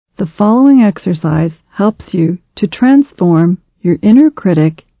The following exercise helps you to transform your inner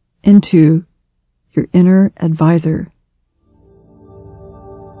critic into your inner advisor.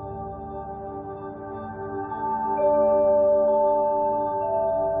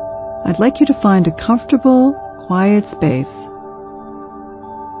 I'd like you to find a comfortable, quiet space.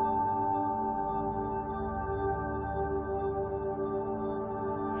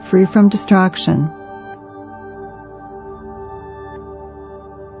 Free from distraction.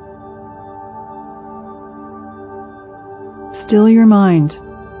 Still your mind.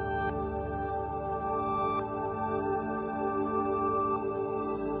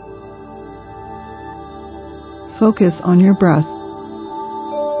 Focus on your breath.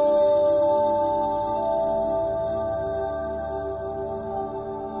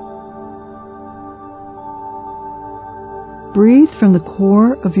 Breathe from the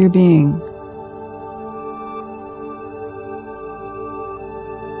core of your being.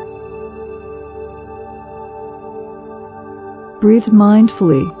 Breathe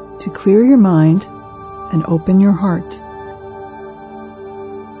mindfully to clear your mind and open your heart.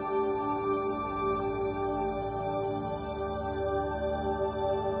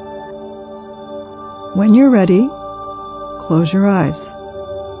 When you're ready, close your eyes.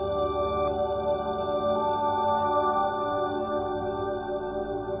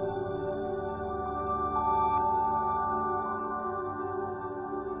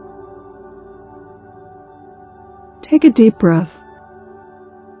 Take a deep breath.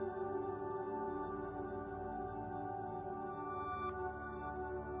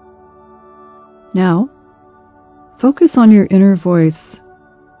 Now, focus on your inner voice,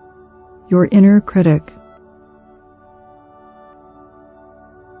 your inner critic.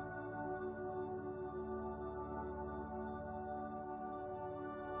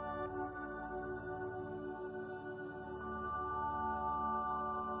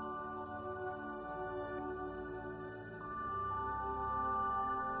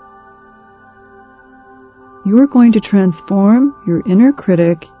 You are going to transform your inner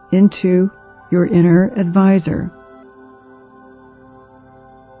critic into your inner advisor.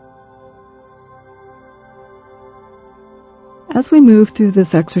 As we move through this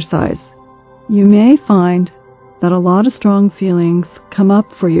exercise, you may find that a lot of strong feelings come up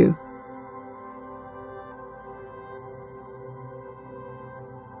for you.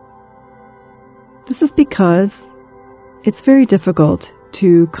 This is because it's very difficult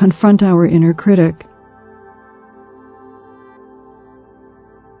to confront our inner critic.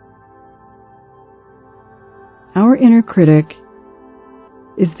 Our inner critic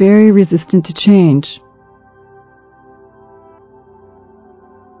is very resistant to change.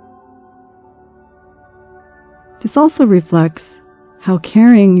 This also reflects how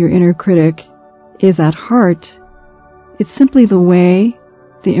caring your inner critic is at heart. It's simply the way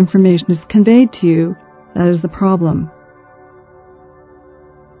the information is conveyed to you that is the problem.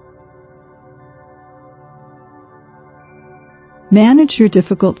 Manage your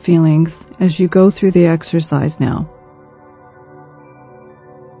difficult feelings as you go through the exercise now.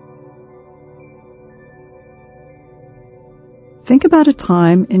 Think about a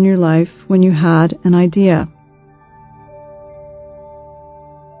time in your life when you had an idea.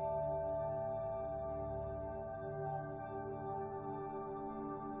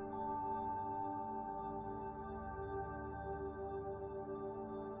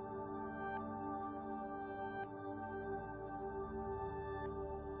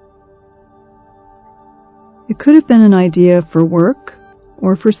 It could have been an idea for work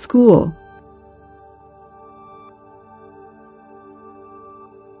or for school.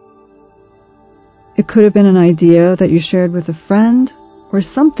 It could have been an idea that you shared with a friend or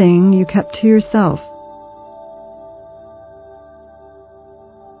something you kept to yourself.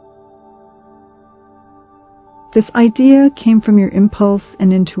 This idea came from your impulse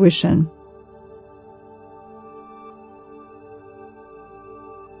and intuition.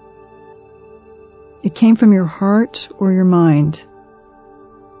 It came from your heart or your mind.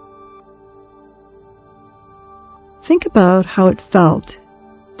 Think about how it felt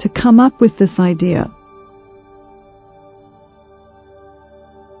to come up with this idea.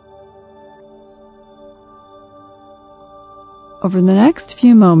 Over the next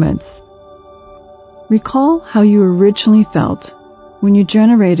few moments, recall how you originally felt when you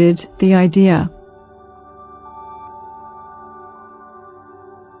generated the idea.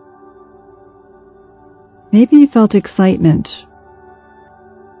 Maybe you felt excitement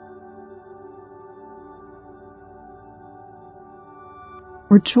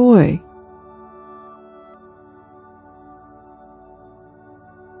or joy.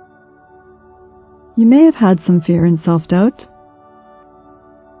 You may have had some fear and self-doubt.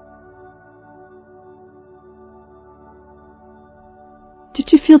 Did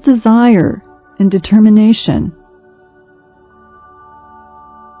you feel desire and determination?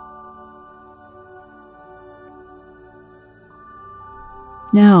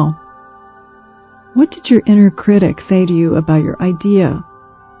 Now, what did your inner critic say to you about your idea?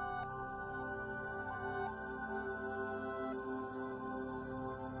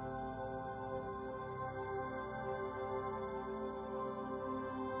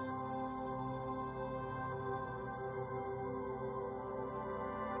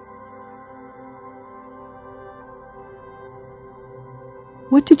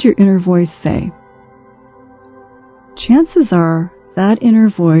 What did your inner voice say? Chances are that inner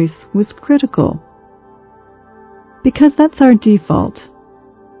voice was critical, because that's our default.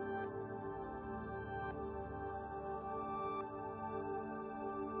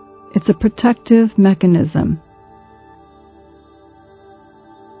 It's a protective mechanism.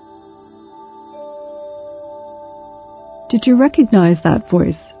 Did you recognize that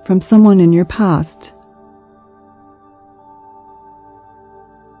voice from someone in your past?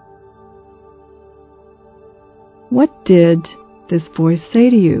 What did this voice say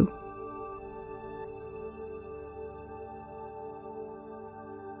to you?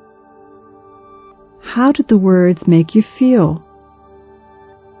 How did the words make you feel?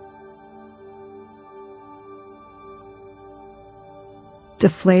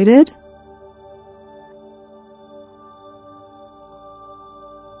 Deflated?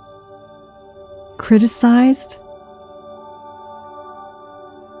 Criticized?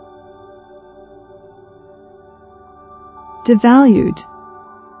 Devalued?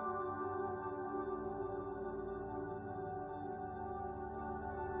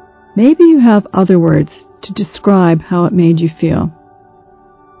 Maybe you have other words to describe how it made you feel.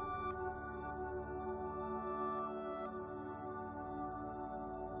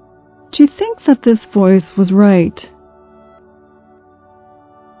 Do you think that this voice was right?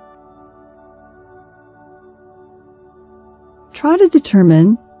 Try to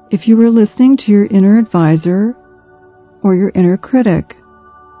determine if you were listening to your inner advisor or your inner critic.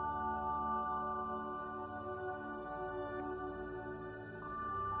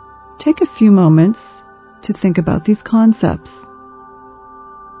 Take a few moments to think about these concepts.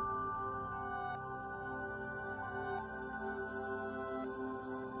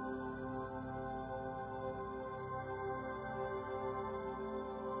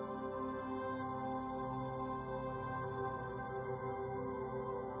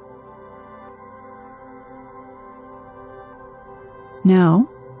 Now,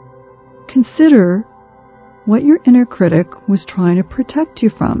 consider what your inner critic was trying to protect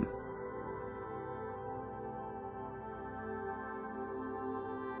you from.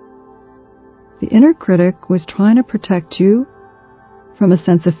 The inner critic was trying to protect you from a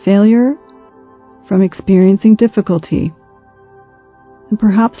sense of failure, from experiencing difficulty, and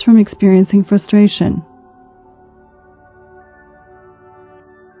perhaps from experiencing frustration.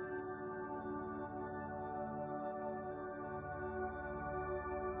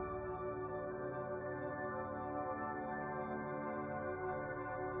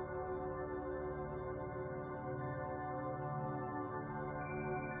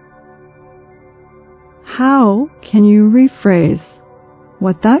 How can you rephrase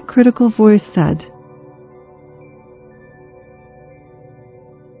what that critical voice said?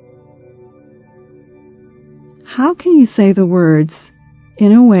 How can you say the words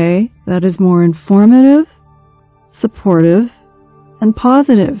in a way that is more informative, supportive, and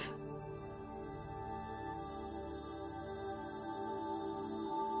positive?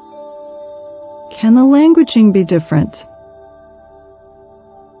 Can the languaging be different?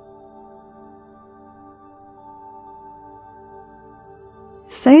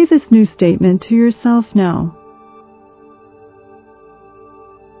 Say this new statement to yourself now.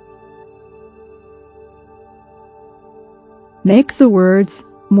 Make the words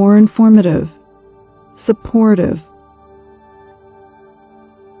more informative, supportive.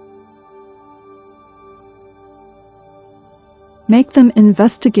 Make them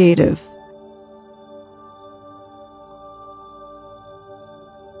investigative.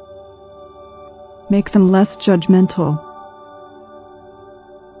 Make them less judgmental.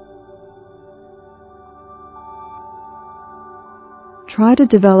 Try to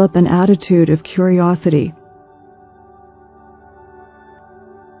develop an attitude of curiosity.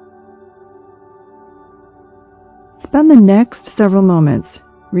 Spend the next several moments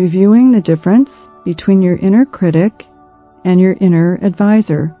reviewing the difference between your inner critic and your inner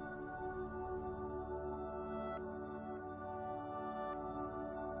advisor.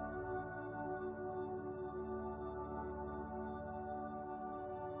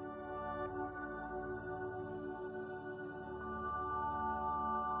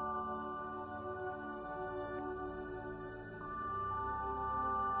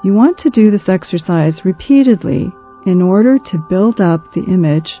 You want to do this exercise repeatedly in order to build up the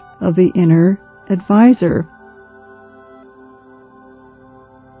image of the inner advisor.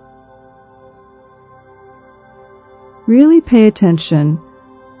 Really pay attention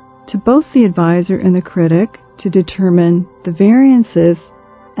to both the advisor and the critic to determine the variances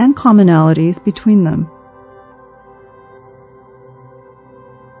and commonalities between them.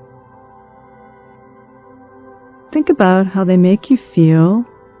 Think about how they make you feel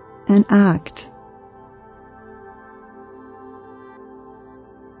and act.